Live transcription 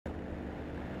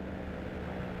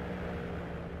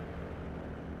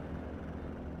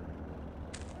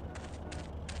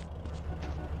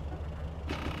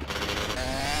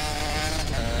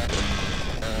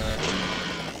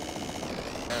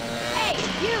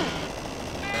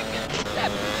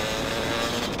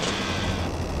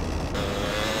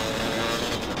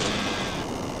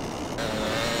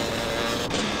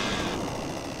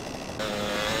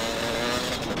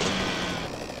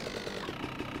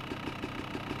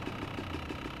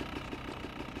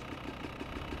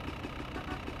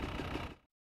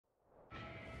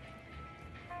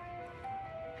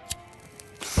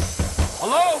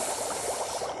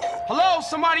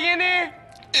somebody in there?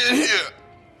 In here.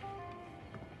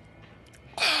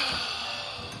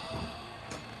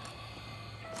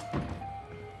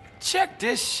 Check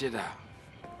this shit out.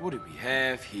 What do we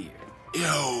have here?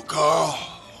 Yo, Carl.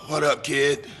 What up,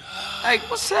 kid? Hey,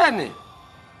 what's happening?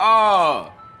 Oh,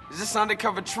 is this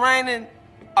undercover training?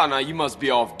 Oh, no, you must be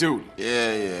off duty.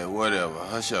 Yeah, whatever.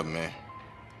 Hush up, man.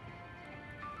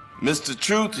 Mr.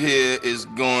 Truth here is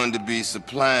going to be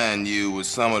supplying you with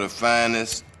some of the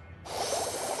finest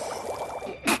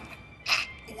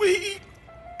weed,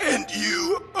 and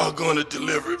you are going to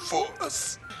deliver it for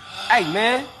us. Hey,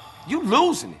 man, you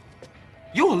losing it.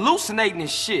 You hallucinating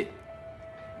this shit.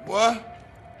 What?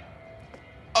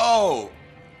 Oh.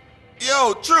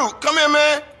 Yo, Truth, come here,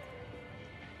 man.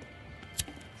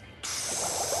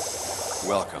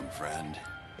 Welcome, friend.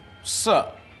 What's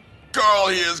up? Carl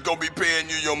here is gonna be paying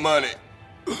you your money.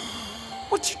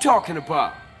 What you talking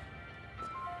about?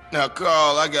 Now,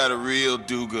 Carl, I got a real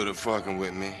do-gooder fucking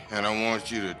with me, and I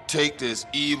want you to take this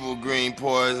evil green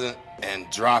poison and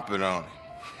drop it on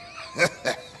him.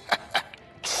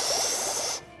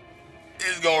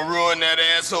 It's gonna ruin that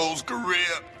asshole's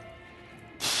career.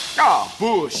 Ah,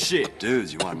 bullshit.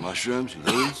 Dudes, you want mushrooms,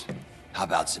 loons? How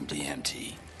about some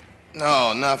DMT?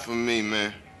 No, not for me,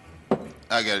 man.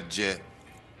 I got a jet.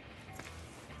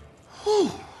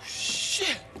 Whew,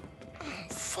 shit. I'm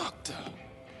fucked up.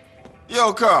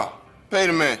 Yo, Carl, pay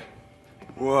the man.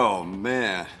 Whoa,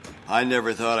 man. I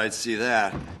never thought I'd see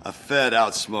that. A Fed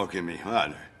out smoking me, huh?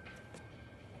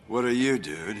 What are you,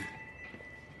 dude?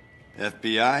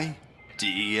 FBI?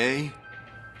 DEA?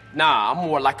 Nah, I'm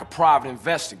more like a private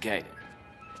investigator.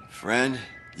 Friend,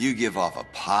 you give off a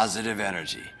positive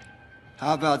energy.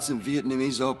 How about some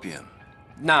Vietnamese opium?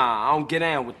 Nah, I don't get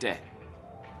down with that.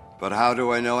 But how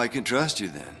do I know I can trust you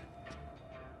then?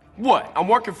 What, I'm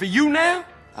working for you now?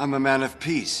 I'm a man of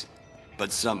peace.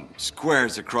 But some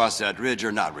squares across that ridge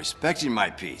are not respecting my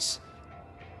peace.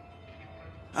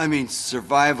 I mean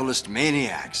survivalist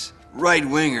maniacs,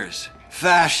 right-wingers,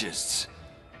 fascists.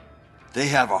 They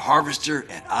have a harvester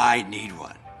and I need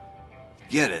one.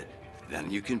 Get it, then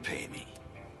you can pay me.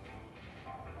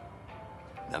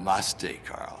 Namaste,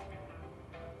 Carl.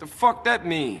 The fuck that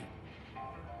mean?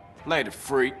 Later,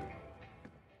 freak.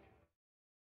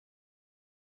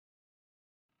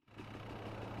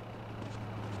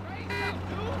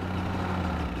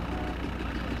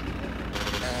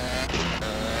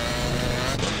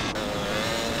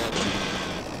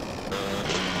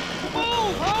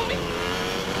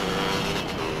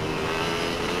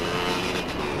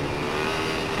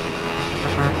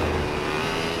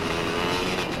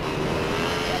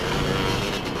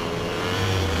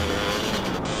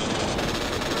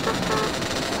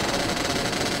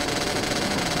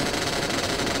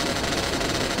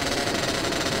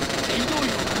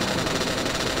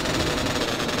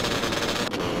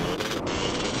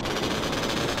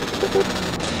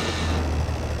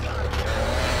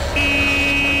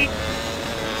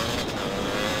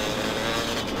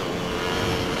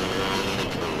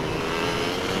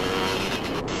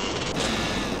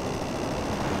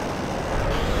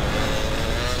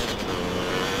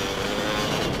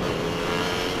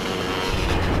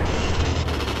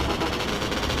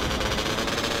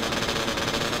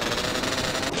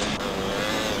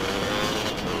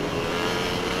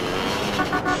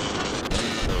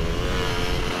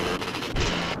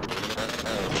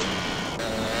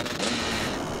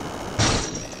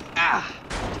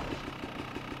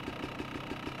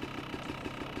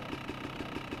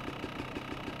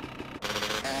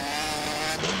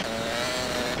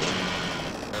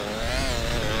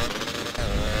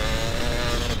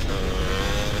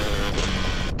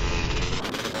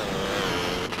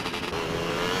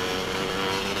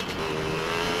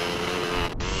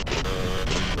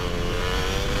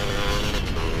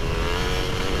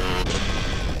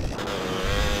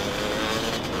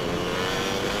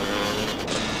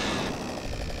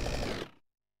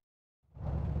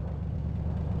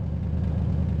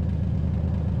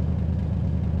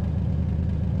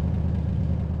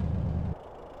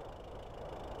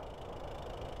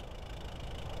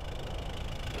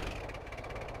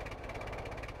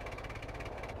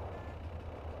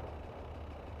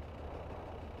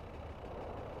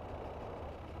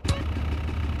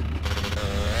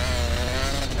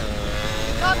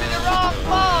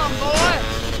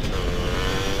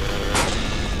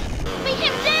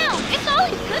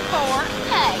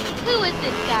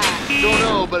 Don't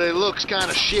know, but it looks kind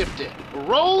of shifty.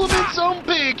 Roll him in some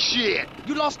big shit.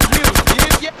 You lost the wheel,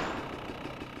 kid. Yeah.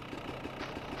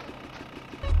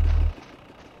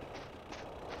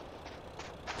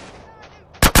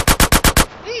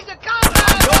 He's a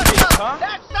compound hunter!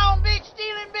 That son bitch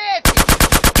stealing bitches!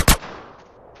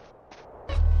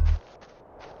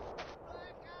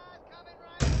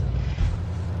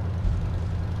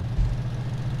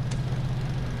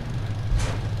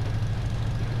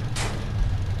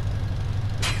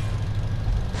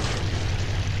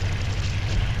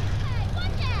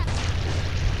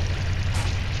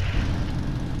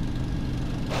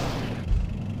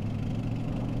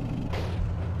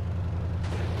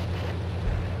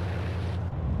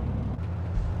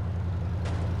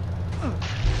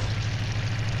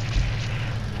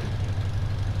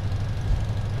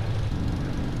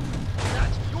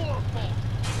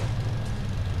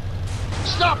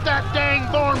 off that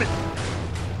dang varmint!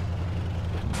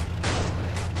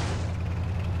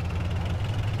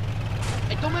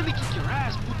 Hey, don't make me kick your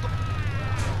ass, puto.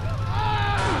 Ah!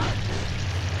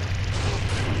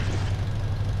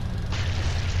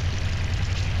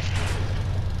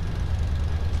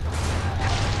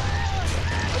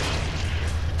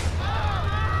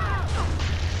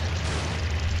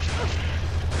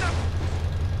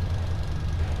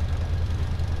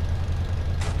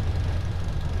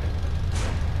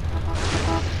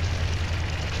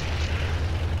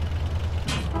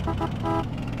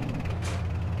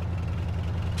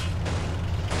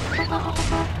 This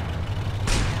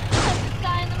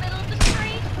guy in the middle of the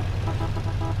street.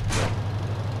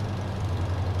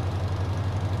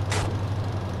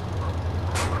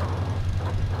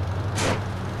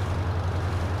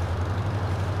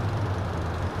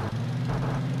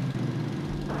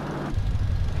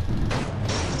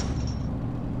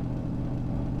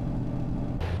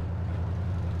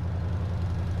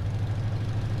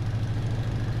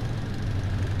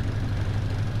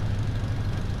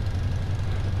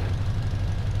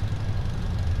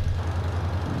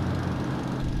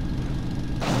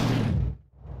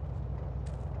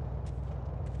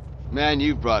 Man,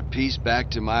 you've brought peace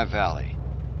back to my valley.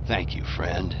 Thank you,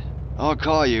 friend. I'll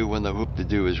call you when the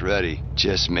whoop-de-doo is ready.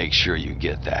 Just make sure you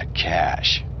get that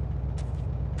cash.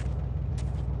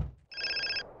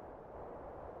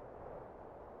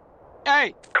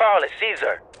 Hey, Carl, it's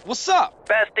Caesar. what's up?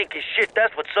 Bad stinking shit,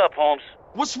 that's what's up, Holmes.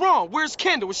 What's wrong? Where's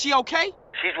Kendall? Is she okay?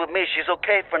 She's with me, she's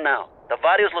okay for now. The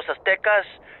Varios Los Aztecas,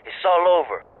 it's all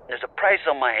over. There's a price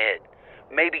on my head.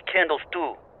 Maybe Kendall's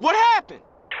too. What happened?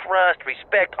 Trust,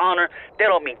 respect, honor, they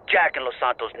don't mean jack in Los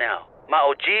Santos now. My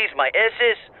OGs, my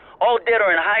S's, all dead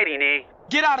or in hiding, eh?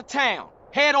 Get out of town.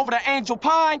 Head over to Angel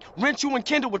Pine, rent you and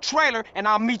Kendall a trailer, and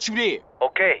I'll meet you there.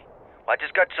 Okay. I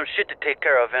just got some shit to take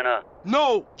care of, and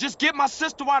No, just get my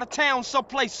sister out of town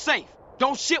someplace safe.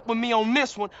 Don't shit with me on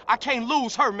this one. I can't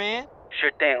lose her, man.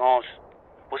 sure thing, Holmes.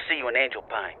 We'll see you in Angel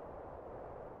Pine.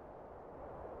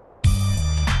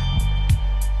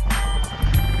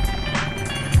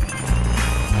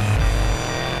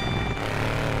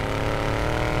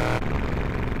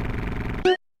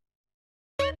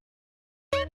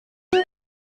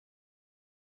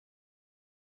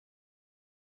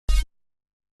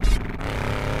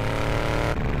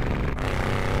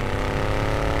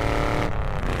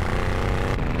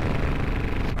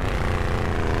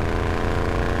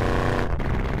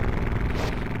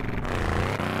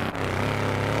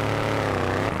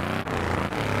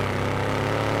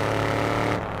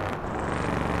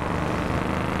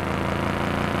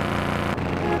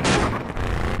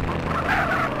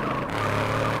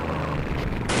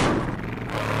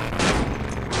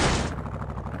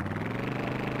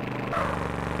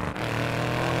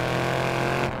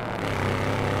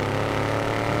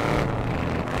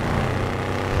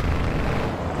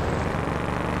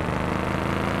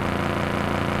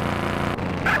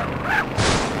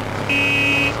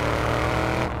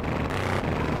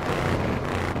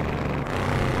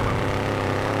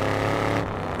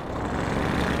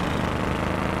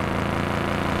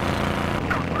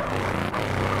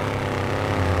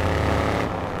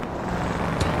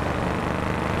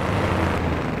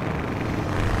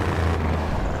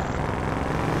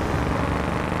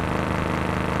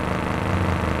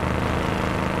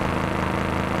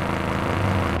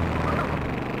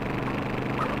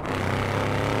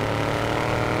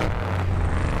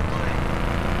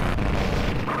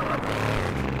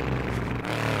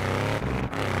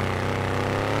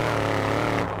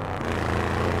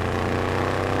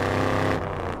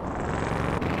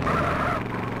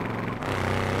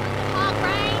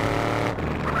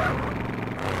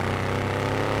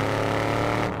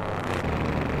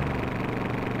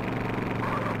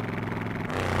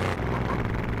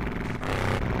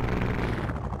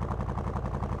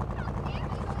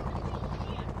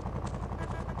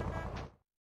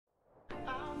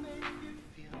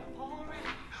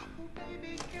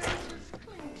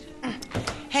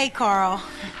 Hey, Carl.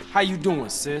 How you doing,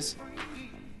 sis?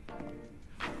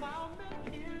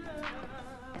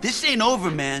 This ain't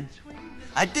over, man.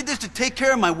 I did this to take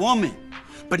care of my woman.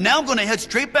 But now I'm gonna head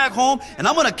straight back home and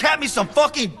I'm gonna cap me some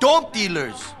fucking dope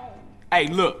dealers. Hey,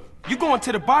 look, you going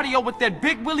to the barrio with that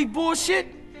Big Willie bullshit,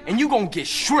 and you gonna get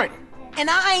shredded. And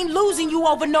I ain't losing you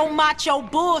over no macho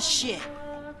bullshit.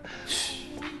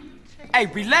 Hey,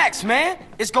 relax, man.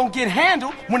 It's gonna get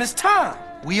handled when it's time.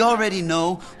 We already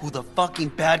know who the fucking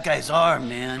bad guys are,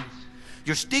 man.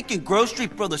 Your stinking grocery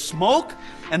brother Smoke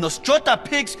and those Chota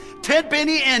pigs, Ted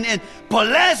Benny and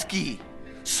Pulaski.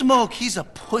 Smoke, he's a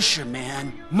pusher,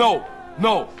 man. No,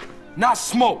 not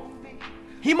Smoke.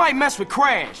 He might mess with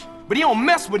Crash, but he don't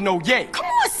mess with no Ye. Come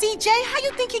on, CJ. How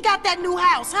you think he got that new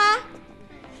house, huh?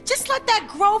 Just let that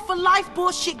grow for life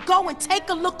bullshit go and take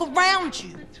a look around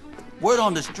you. Word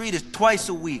on the street is twice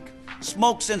a week.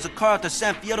 Smoke sends a car out to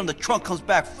San Fierro and the trunk comes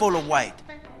back full of white.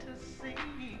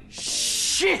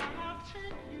 Shit!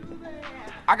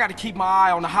 I gotta keep my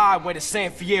eye on the highway to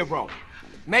San Fierro.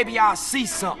 Maybe I'll see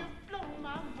something.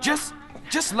 Just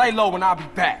lay low and I'll be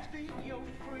back.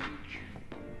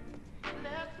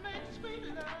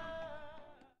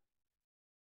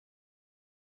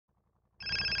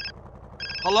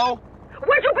 Hello?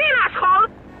 Where you been, asshole?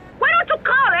 Why don't you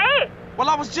call, eh? Well,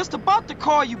 I was just about to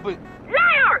call you, but...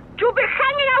 Liar! You've been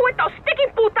hanging out with those sticky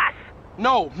putas.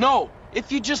 No.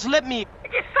 If you just let me...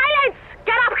 Silence!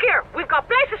 Get up here. We've got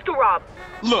places to rob.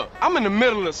 Look, I'm in the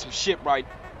middle of some shit right...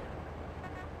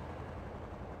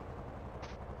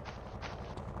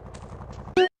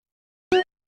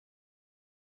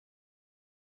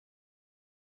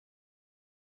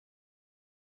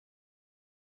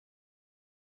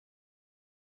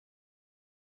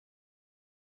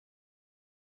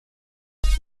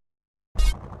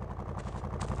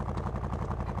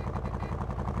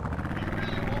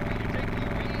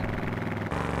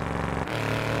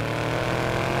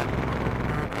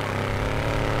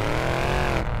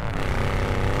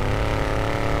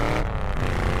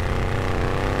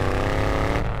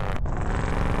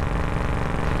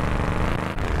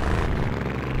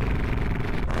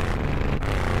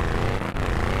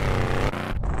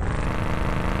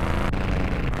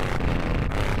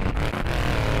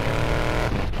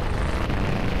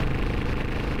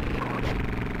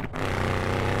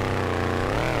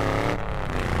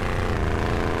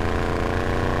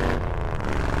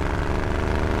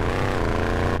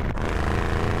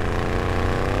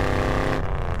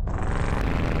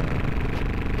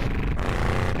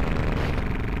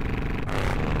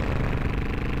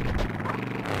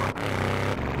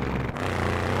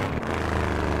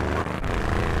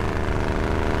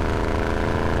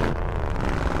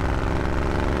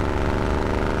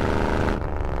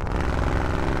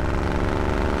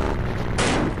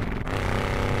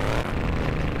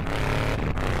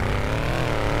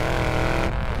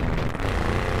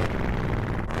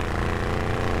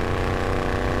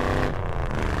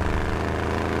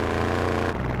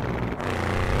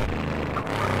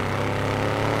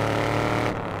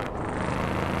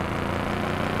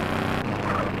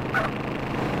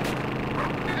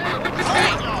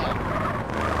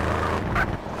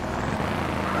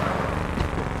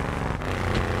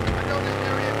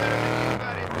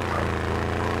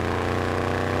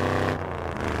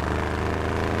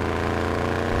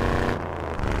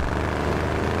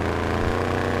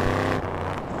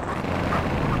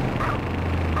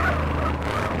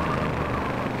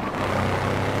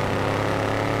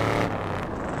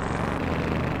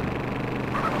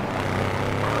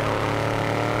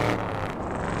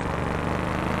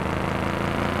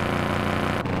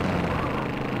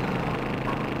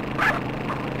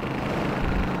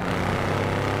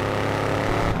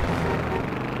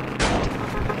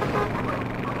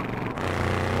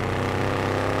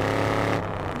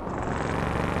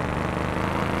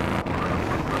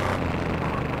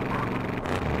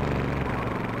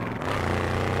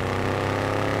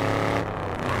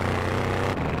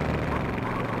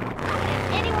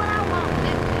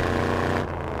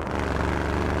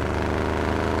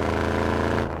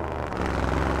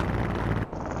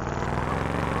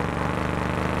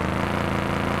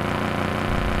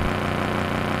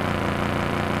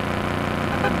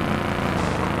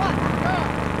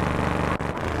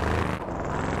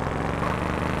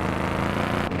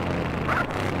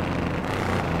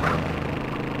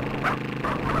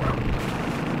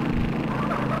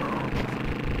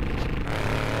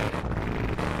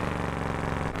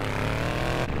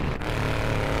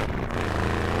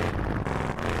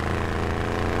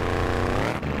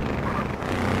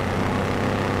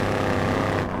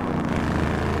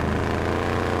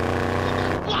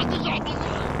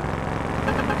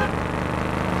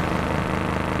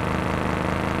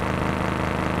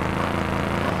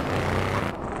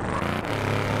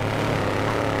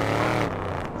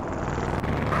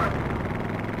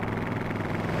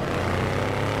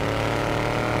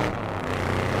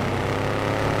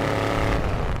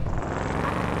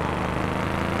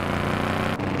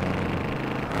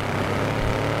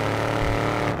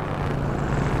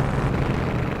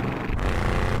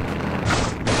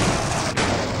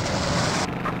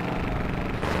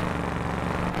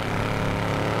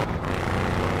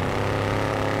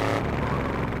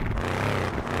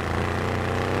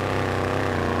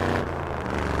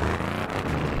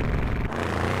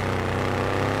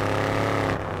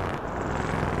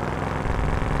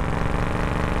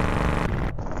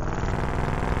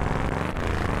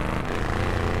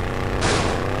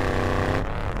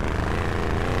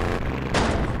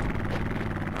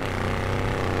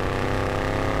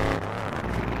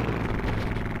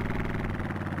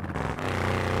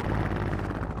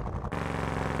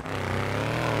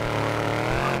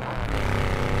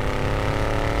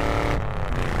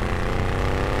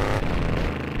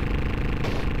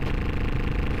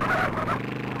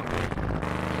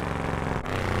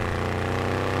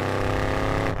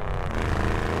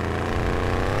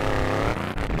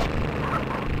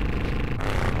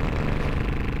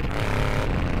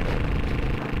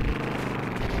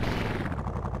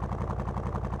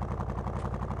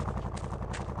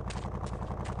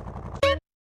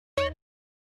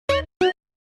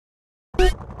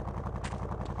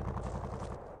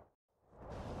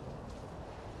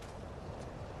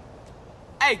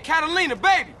 Hey, Catalina,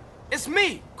 baby. It's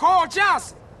me, Carl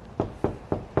Johnson.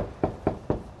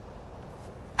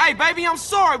 Hey, baby, I'm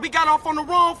sorry. We got off on the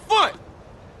wrong foot.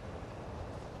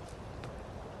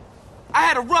 I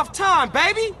had a rough time,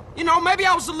 baby. You know, maybe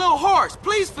I was a little harsh.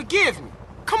 Please forgive me.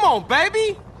 Come on,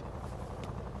 baby.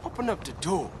 Open up the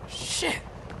door. Shit.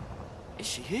 Is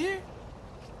she here?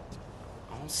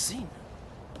 I don't see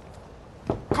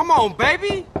her. Come on,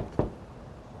 baby.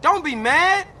 Don't be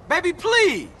mad. Baby,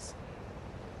 please.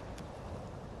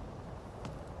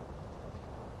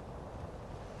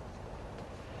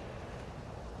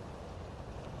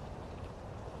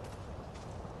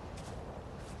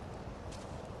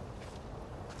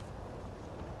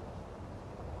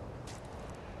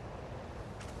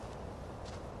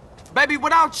 Baby,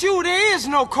 without you, there is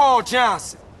no Carl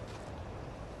Johnson.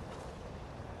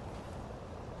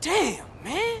 Damn,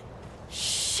 man.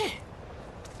 Shit.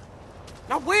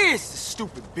 Now where's the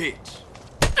stupid bitch?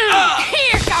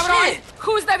 Here, cabrón! Shit.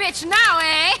 Who's the bitch now,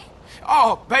 eh?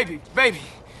 Oh, baby.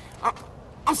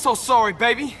 I'm so sorry,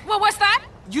 baby. What was that?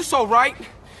 You so right.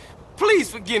 Please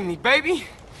forgive me, baby.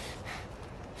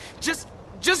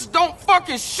 Just don't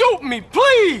fucking shoot me,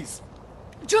 please!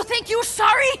 Do you think you're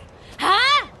sorry?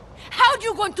 Huh? How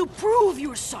you going to prove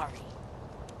you're sorry?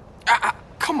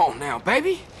 Come on now,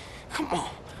 baby. Come on.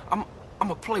 I'm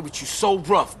gonna play with you so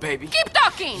rough, baby. Keep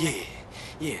talking!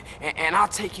 Yeah. And I'll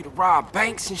take you to rob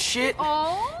banks and shit.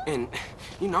 Oh? And,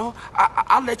 you know,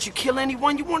 I'll let you kill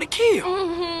anyone you want to kill.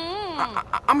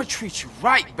 Mm-hmm. I'ma treat you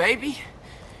right, baby.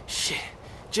 Shit.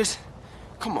 Just,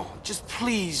 come on. Just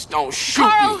please don't shoot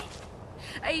Carl,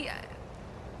 me.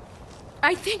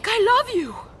 I think I love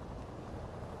you.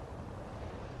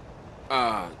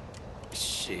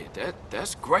 Shit,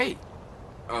 that's great.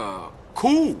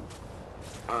 Cool.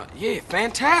 Yeah,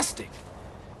 fantastic.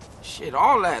 Shit,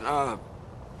 all that,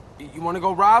 you wanna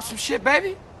go rob some shit,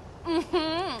 baby?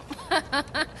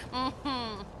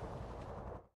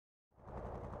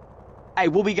 Hey,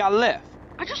 what we got left?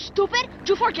 Are you stupid? Did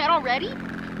you forget already?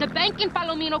 The bank in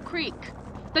Palomino Creek,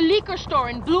 the liquor store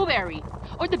in Blueberry,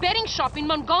 or the betting shop in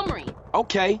Montgomery.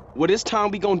 Okay, well this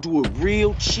time we gonna do it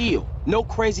real chill. No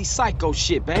crazy psycho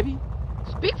shit, baby.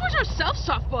 Speak for yourself,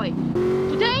 soft boy.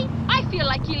 Today, I feel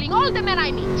like killing all the men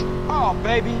I meet. Oh,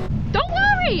 baby. Don't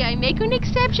worry, I make an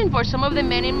exception for some of the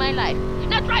men in my life.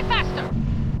 Now drive faster!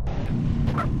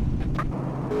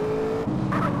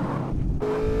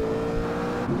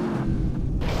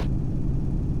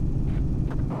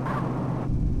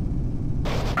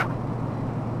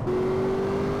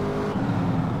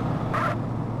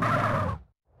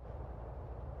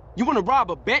 You wanna rob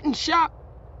a betting shop?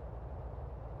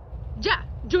 Yeah,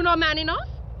 do you know man enough?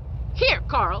 Here,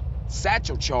 Carl.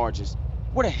 Satchel charges.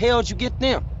 Where the hell'd you get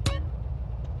them? Open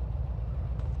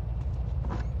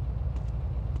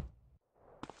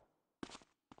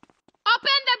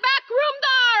the back room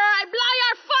door or I blow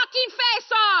your fucking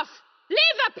face off!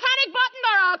 Leave the panic button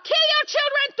or I'll kill your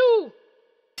children too!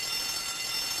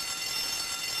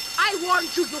 I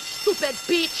warned you, you stupid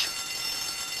bitch!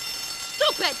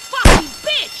 Stupid fucking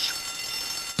bitch!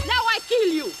 Now I kill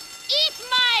you! Eat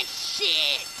my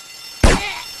shit!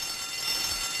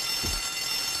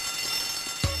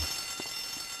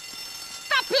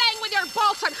 Stop playing with your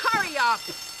balls and hurry up!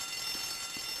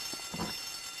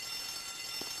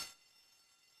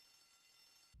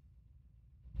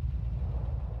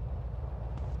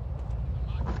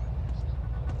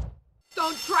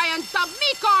 Don't try and stop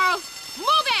me, Carl!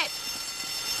 Move it!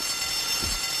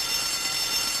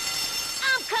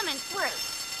 I'm coming through.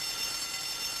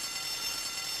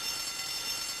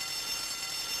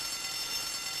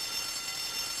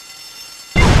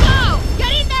 Go!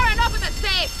 Get in there and open the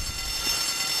safe!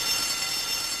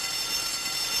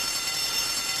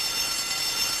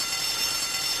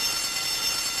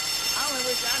 I only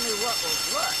wish I knew what was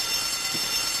what.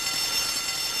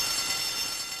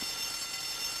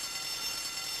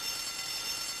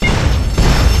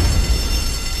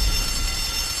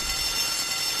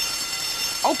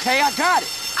 Okay, I got it.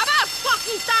 About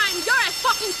fucking time! You're a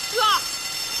fucking sloth!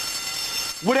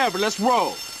 Whatever, let's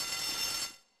roll.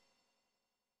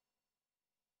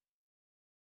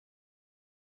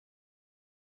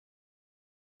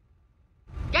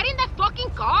 Get in the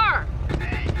fucking car!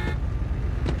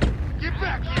 Get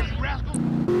back here, you rascal!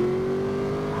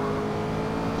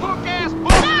 Punk ass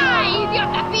Die,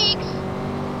 idiota pigs!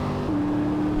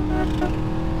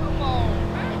 Come on!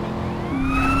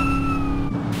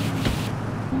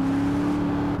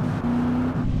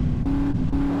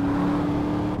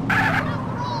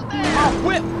 My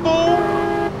whip, fool!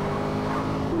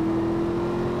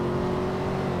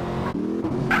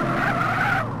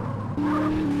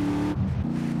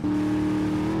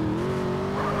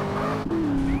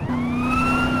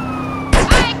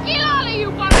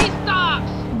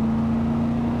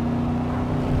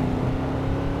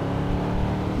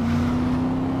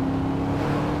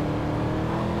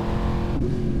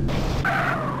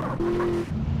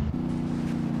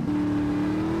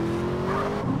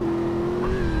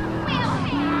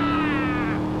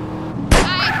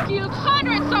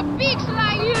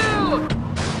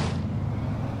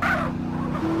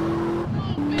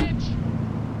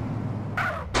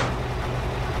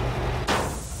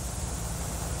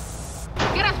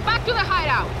 back to the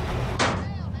hideout.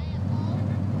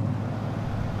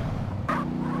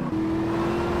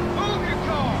 Move your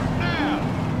car, now!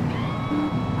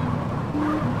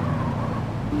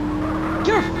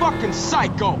 You're fucking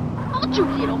psycho! All you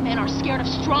little men are scared of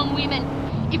strong women.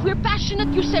 If we're passionate,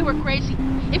 you say we're crazy.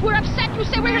 If we're upset, you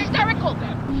say we're hysterical.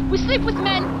 We sleep with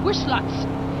men, we're sluts.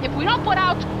 If we don't put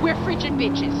out, we're frigid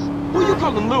bitches. Who you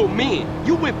calling little men?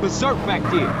 You went berserk back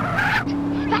there.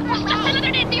 That was just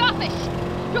another day at the office.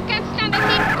 You can't stand the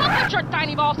heat, go put your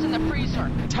tiny balls in the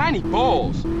freezer. Tiny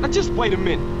balls? Now just wait a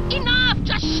minute. Enough!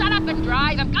 Just shut up and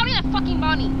drive. I'm counting the fucking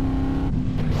money.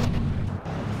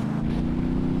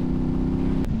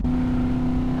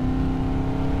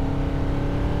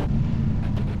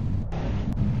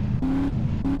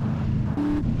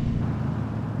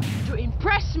 You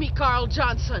impress me, Carl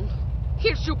Johnson.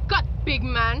 Here's your cut, big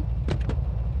man.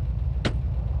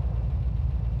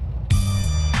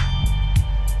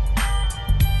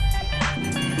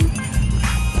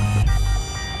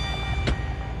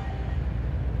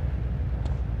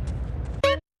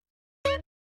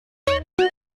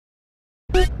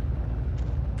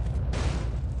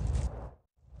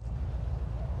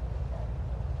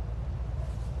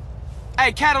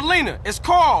 Hey, Catalina, it's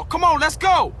Carl. Come on, let's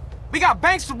go. We got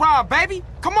banks to rob, baby.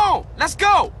 Come on, let's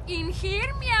go. In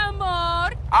here, mi amor.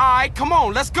 All right, come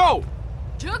on, let's go.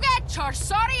 You get your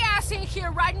sorry ass in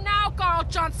here right now, Carl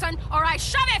Johnson, or I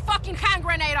shove a fucking hand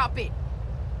grenade up it.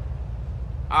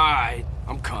 All right,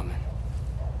 I'm coming.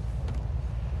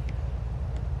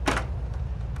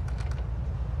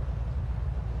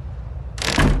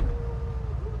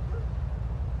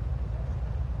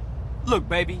 Look,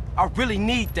 baby, I really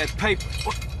need that paper.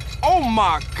 Oh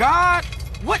my God!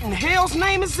 What in hell's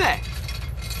name is that?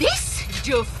 This,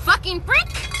 you fucking prick?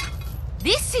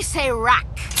 This is a rack.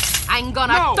 I'm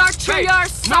gonna torture baby, your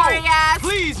sorry ass.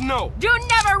 Please, no. You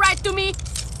never write to me.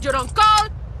 You don't call.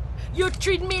 You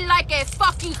treat me like a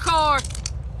fucking whore.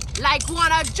 Like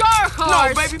one of your whores.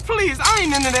 No, baby, please. I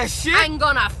ain't into that shit. I'm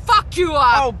gonna fuck you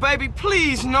up. Oh, baby,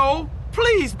 please, no.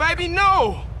 Please, baby,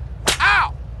 no.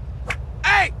 Ow!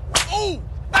 Hey! Ooh!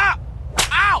 Ow!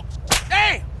 Ow!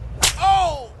 Damn!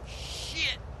 Oh,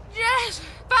 shit! Yes!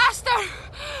 Faster!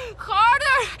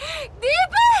 Harder!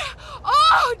 Deeper!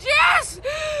 Oh, yes!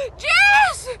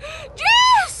 Yes!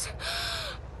 Yes!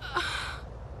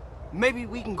 Maybe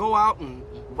we can go out and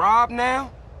rob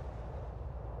now?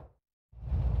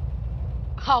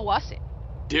 How was it?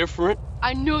 Different.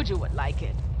 I knew you would like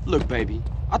it. Look, baby,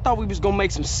 I thought we was gonna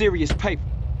make some serious paper.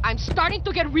 I'm starting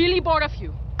to get really bored of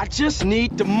you. I just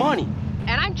need the money.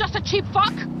 And I'm just a cheap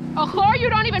fuck? A whore you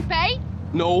don't even pay?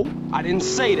 No, I didn't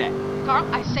say that. Carl,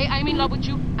 I say I'm in love with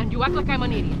you, and you act like I'm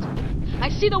an idiot. I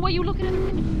see the way you look at other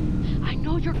women. I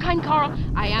know you're kind, Carl.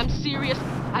 I am serious.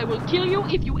 I will kill you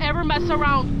if you ever mess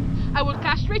around. I will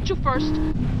castrate you first,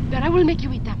 then I will make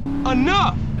you eat them.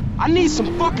 Enough! I need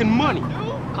some fucking money.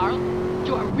 Carl,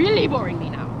 you are really boring me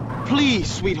now.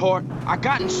 Please, sweetheart. I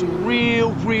got in some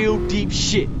real deep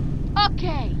shit.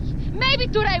 Okay, maybe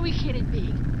today we hit it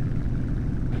big.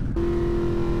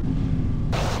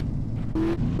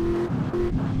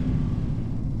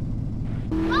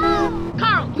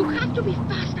 Carl, you have to be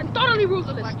fast and totally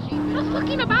ruthless. Not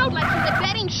fucking about like in the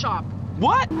betting shop.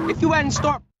 What? If you hadn't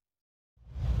started...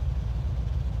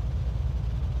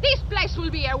 This place will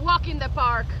be a walk in the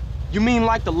park. You mean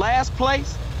like the last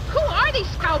place? Who are these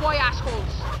cowboy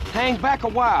assholes? Hang back a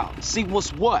while, see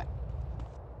what's what.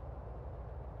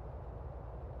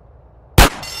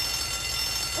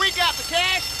 We got the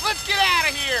cash. Let's get out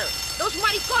of here. Those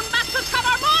maricon bastards have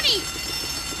our money!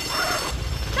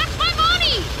 That's my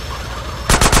money!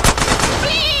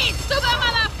 Please, to the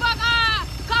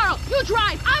motherfucker! Carl, you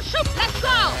drive. I'll shoot. Let's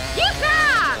go.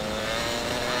 Yeehaw!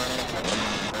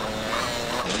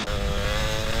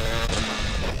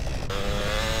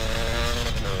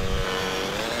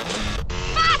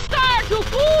 Faster, you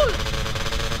fool!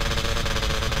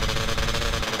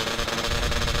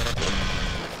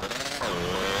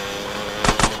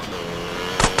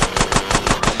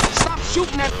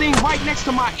 Shooting that thing right next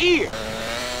to my ear.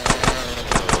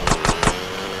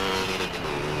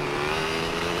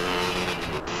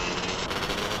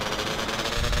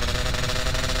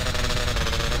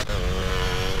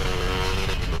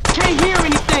 Can't hear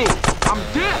anything. I'm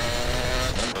deaf.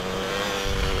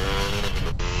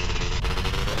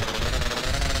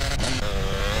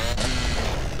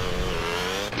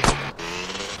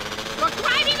 You're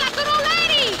driving like an old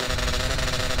lady!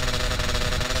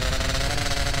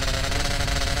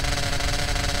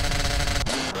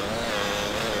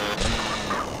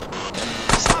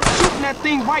 That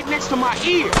thing right next to my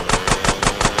ear.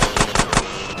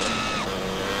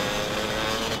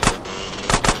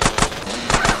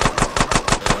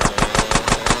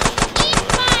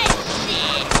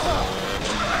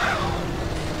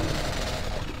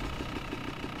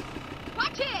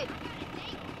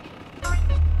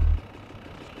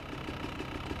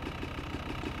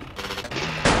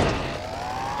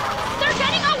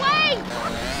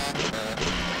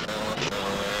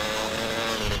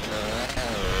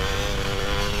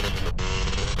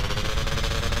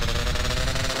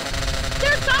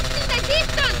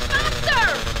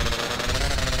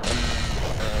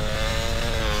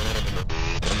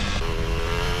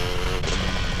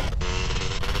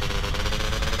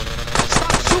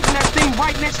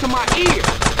 right next to my ear.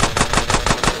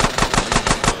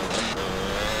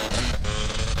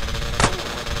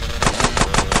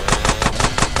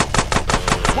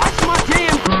 Watch my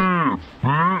damn...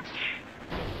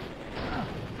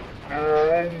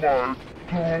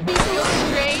 You feel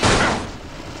strange?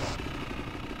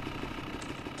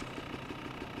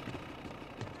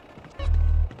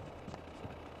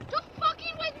 You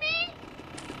fucking with me?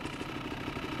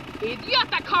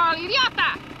 Idiota, Carl, idiota!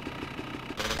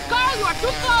 Carl, you are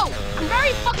too slow! I'm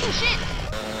very fucking shit!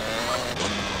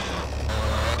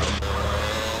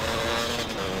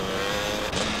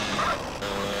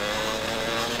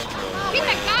 Hit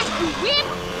the gas, you win!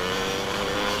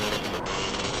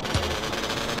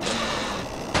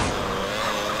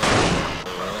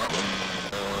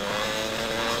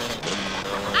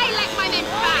 I like my men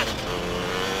fast!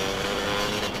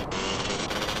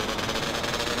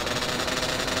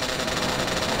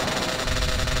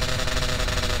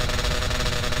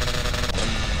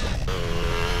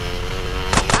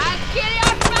 I'll kill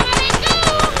your family too!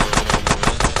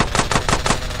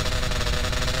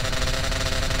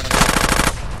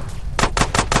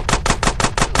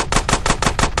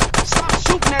 Stop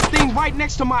shooting that thing right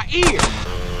next to my ear.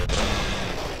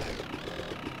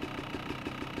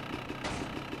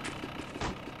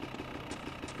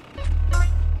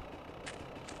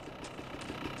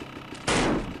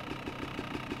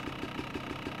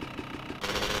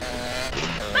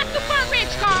 Back to Fern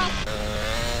Ridge, Carl!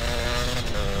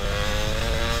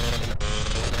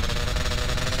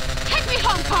 Take me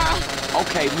home, Carl!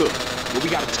 Okay, look, but we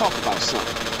gotta talk about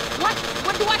something. What?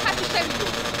 What do I have to say to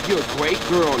you? You're a great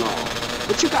girl and all,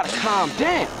 but you gotta calm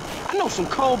down. I know some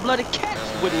cold-blooded cats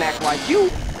wouldn't act like you.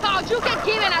 Oh, you get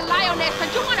given a lioness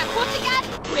and you want a pussycat?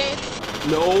 Quit.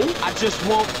 No, I just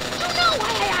want... You know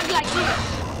why I act like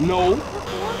this. No.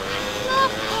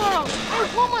 Look, Carl, a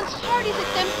woman's heart is a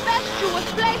tempestuous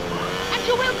place, and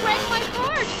you will break my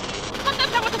heart.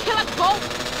 Sometimes I want to kill us both.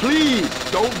 Please,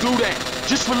 don't do that.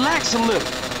 Just relax a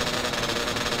little.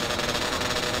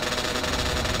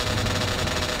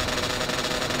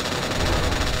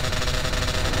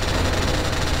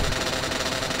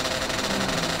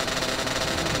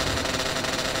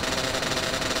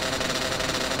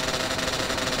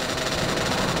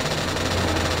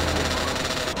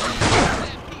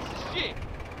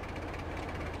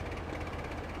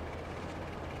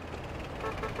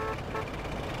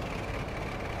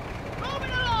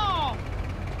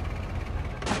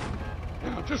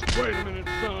 Just wait a minute,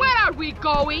 son. Where are we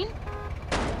going?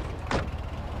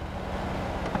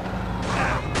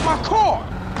 My car!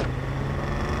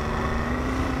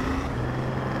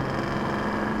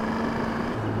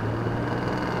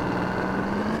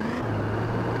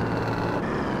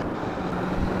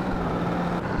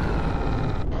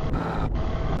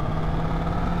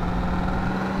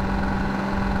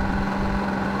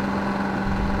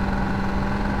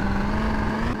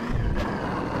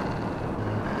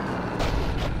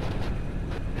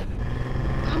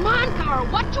 Come on, Carl,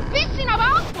 what you pissing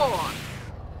about for?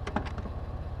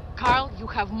 Carl, you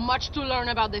have much to learn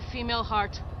about the female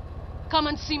heart. Come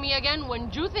and see me again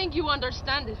when you think you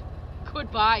understand it.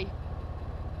 Goodbye.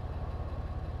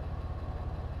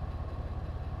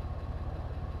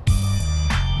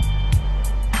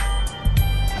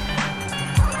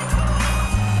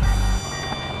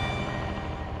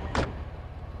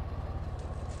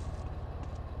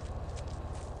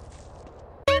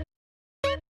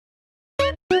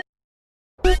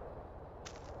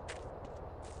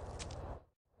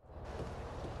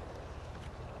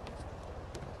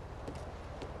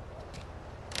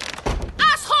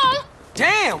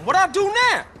 Damn, what I do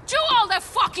now? You all the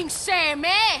fucking same,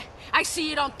 eh? I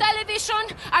see it on television,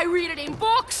 I read it in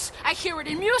books, I hear it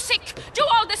in music. You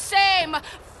all the same.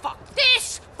 Fuck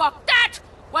this, fuck that.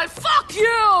 Well, fuck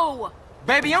you!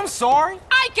 Baby, I'm sorry.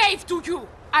 I gave to you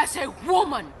as a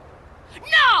woman.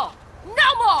 No!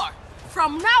 No more!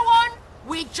 From now on,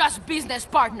 we just business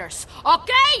partners,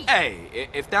 okay? Hey,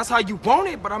 if that's how you want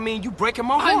it, but I mean, you breaking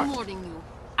my heart. I'm warning you.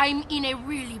 I'm in a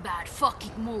really bad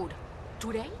fucking mood.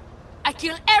 Today, I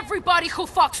kill everybody who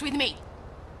fucks with me.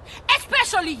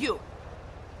 Especially you.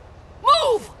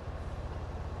 Move!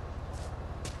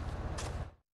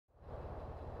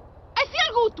 I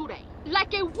feel good today,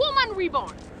 like a woman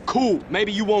reborn. Cool,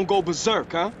 maybe you won't go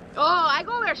berserk, huh? Oh, I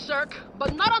go berserk,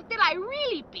 but not until I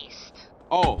really pissed.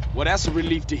 Oh, well that's a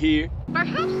relief to hear.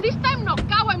 Perhaps this time no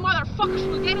cowboy motherfuckers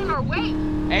will get in our way.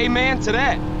 Amen to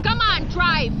that. Come on,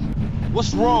 drive.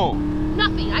 What's wrong?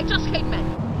 Nothing, I just hate men.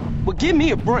 Well, give me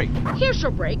a break. Here's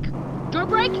your break. Your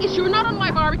break is you're not on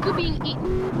my barbecue being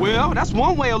eaten. Well, that's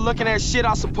one way of looking at shit,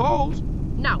 I suppose.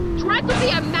 Now, try to be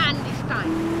a man this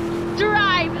time.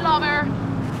 Drive, lover!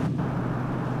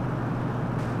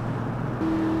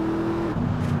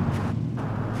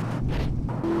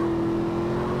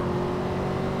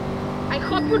 I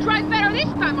hope you drive better this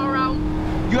time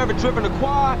around. You ever driven a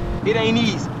quad? It ain't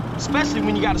easy. Especially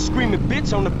when you got a screaming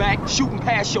bitch on the back shooting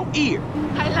past your ear.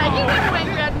 I like it when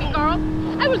you angry at me,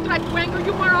 girl. I will try to anger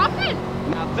you more often.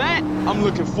 Now that, I'm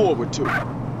looking forward to.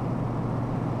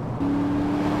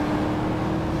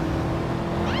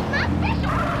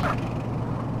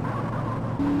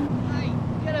 Hey,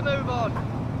 get a move on.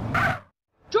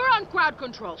 You're on crowd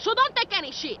control, so don't take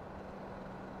any shit.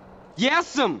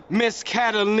 Yes'm, Miss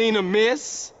Catalina,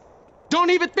 miss. Don't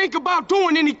even think about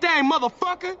doing anything,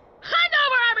 motherfucker. Hand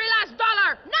over every last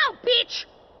dollar! Now, bitch!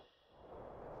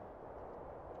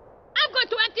 I'm going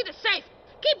to empty the safe.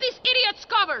 Keep these idiots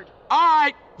covered. All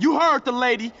right, you heard the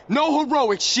lady. No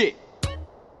heroic shit.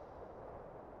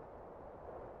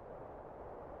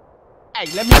 Hey,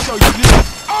 let me show you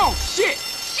this. Oh, shit!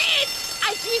 Shit!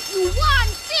 I give you one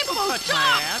simple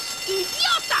job!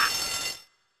 Idiota!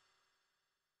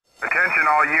 Attention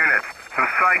all units. Some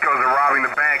psychos are robbing the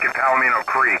bank at Palomino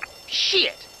Creek.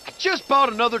 Shit! I just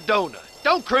bought another donut.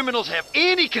 Don't criminals have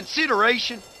any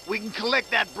consideration? We can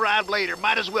collect that bribe later.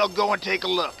 Might as well go and take a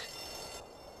look.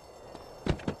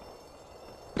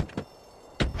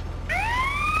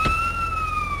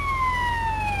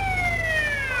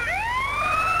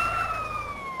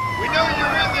 We know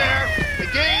you're in there. The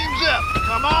game's up.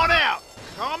 Come on out.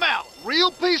 Come out.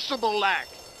 Real peaceable like.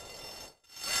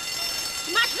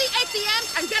 Smash the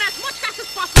ATMs and get as much cash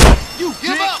as possible. You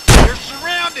Give dick. up. You're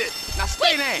surrounded. Now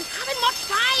stay there. We haven't much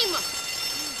time.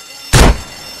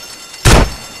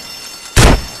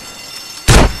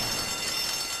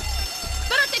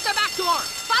 Better take the back door.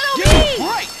 Follow Give me. me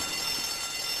a break.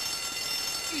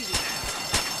 Easy now.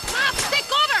 Pops, take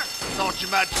over. Thought you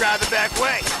might try the back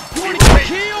way. You We wanna were get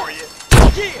waiting killed? for you.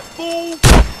 Yeah, fool.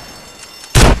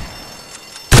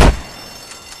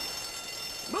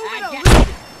 Move it over.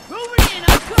 Move it in.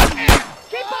 I'm coming.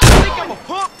 Keep on Think I'm a going.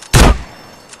 pump?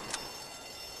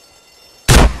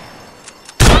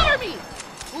 Cover me.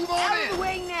 Move on Out of in. the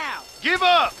way now. Give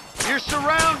up. You're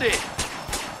surrounded.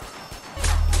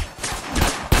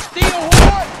 Steel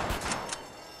hard.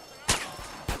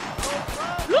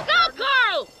 Look out,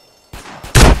 Carl.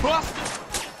 Buster.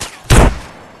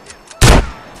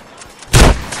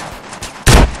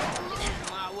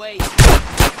 My way.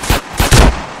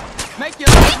 Make your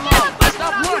life long.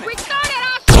 Stop You running. retarded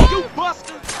asshole. You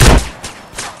buster.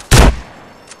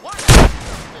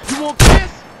 You want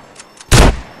this?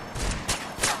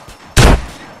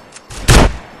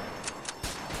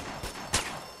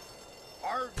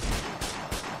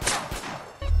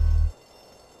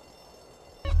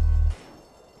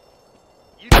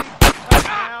 You think you're tough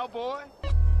now, boy?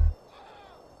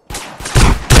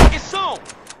 It's on.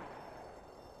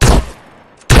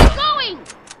 Keep going.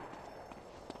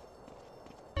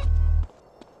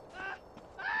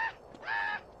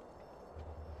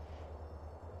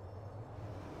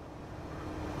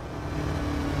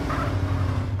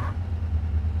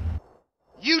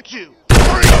 You two. You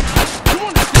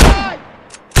want to die?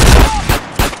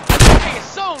 Hey,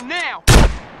 it's on now.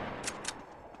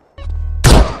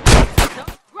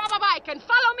 Grab a bike and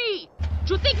follow me.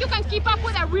 Do you think you can keep up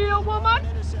with a real woman?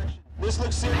 This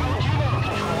looks serious.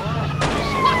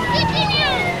 What's keeping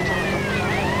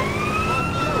you?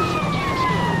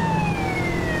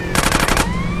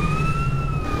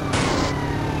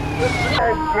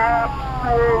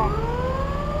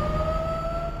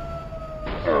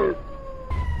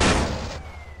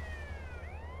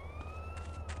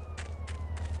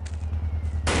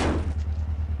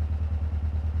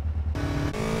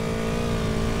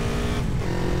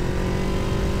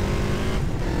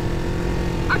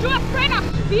 Are you afraid of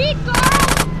speed, girl?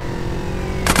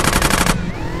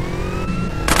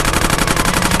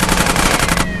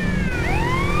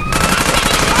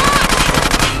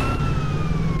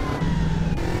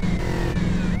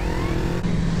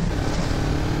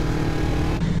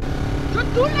 You're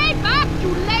too laid back, you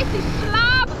lazy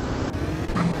slob!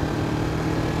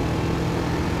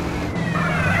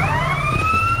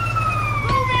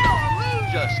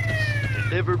 Justice.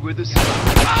 Delivered with a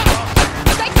smile.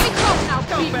 Take me home now,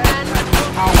 big man!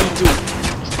 How we do?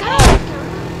 Is that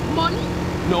all? Money?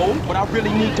 No, but I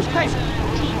really need to pay.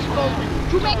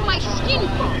 To make my skin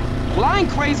fall. Well, I ain't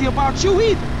crazy about you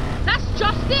either. That's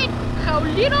just it! How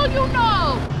little you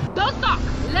know! Don't talk!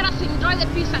 Let us enjoy the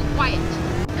peace and quiet.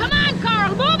 Come on,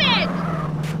 Carl, move it!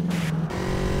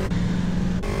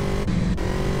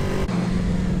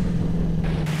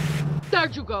 There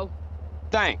you go.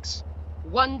 Thanks.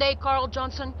 One day, Carl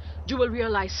Johnson, you will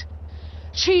realize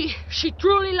She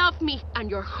truly loved me, and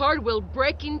your heart will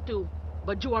break in two.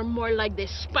 But you are more like the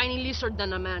spiny lizard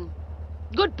than a man.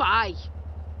 Goodbye.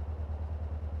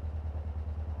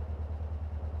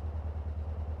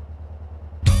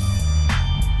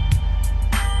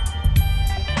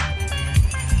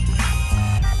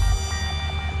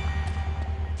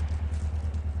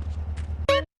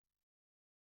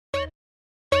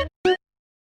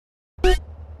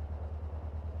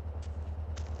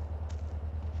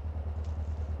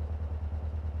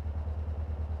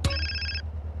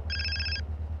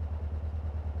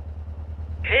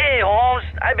 Hey, Holmes,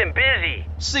 I've been busy.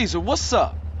 Caesar, what's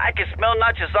up? I can smell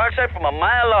Natchez Oxide from a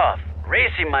mile off.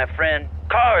 Racing, my friend.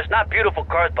 Cars, not beautiful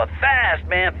cars, but fast,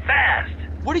 man, fast.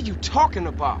 What are you talking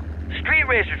about? Street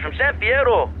racers from San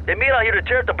Fierro. They meet out here to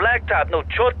tear up the blacktop. No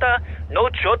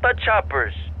chota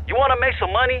choppers. You want to make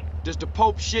some money? Does the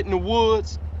Pope shit in the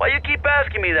woods? Why you keep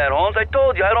asking me that, Holmes? I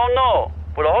told you, I don't know.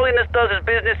 What the Holiness does his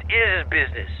business is his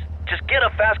business. Just get a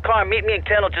fast car and meet me in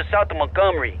Kendall just south of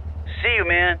Montgomery. See you,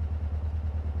 man.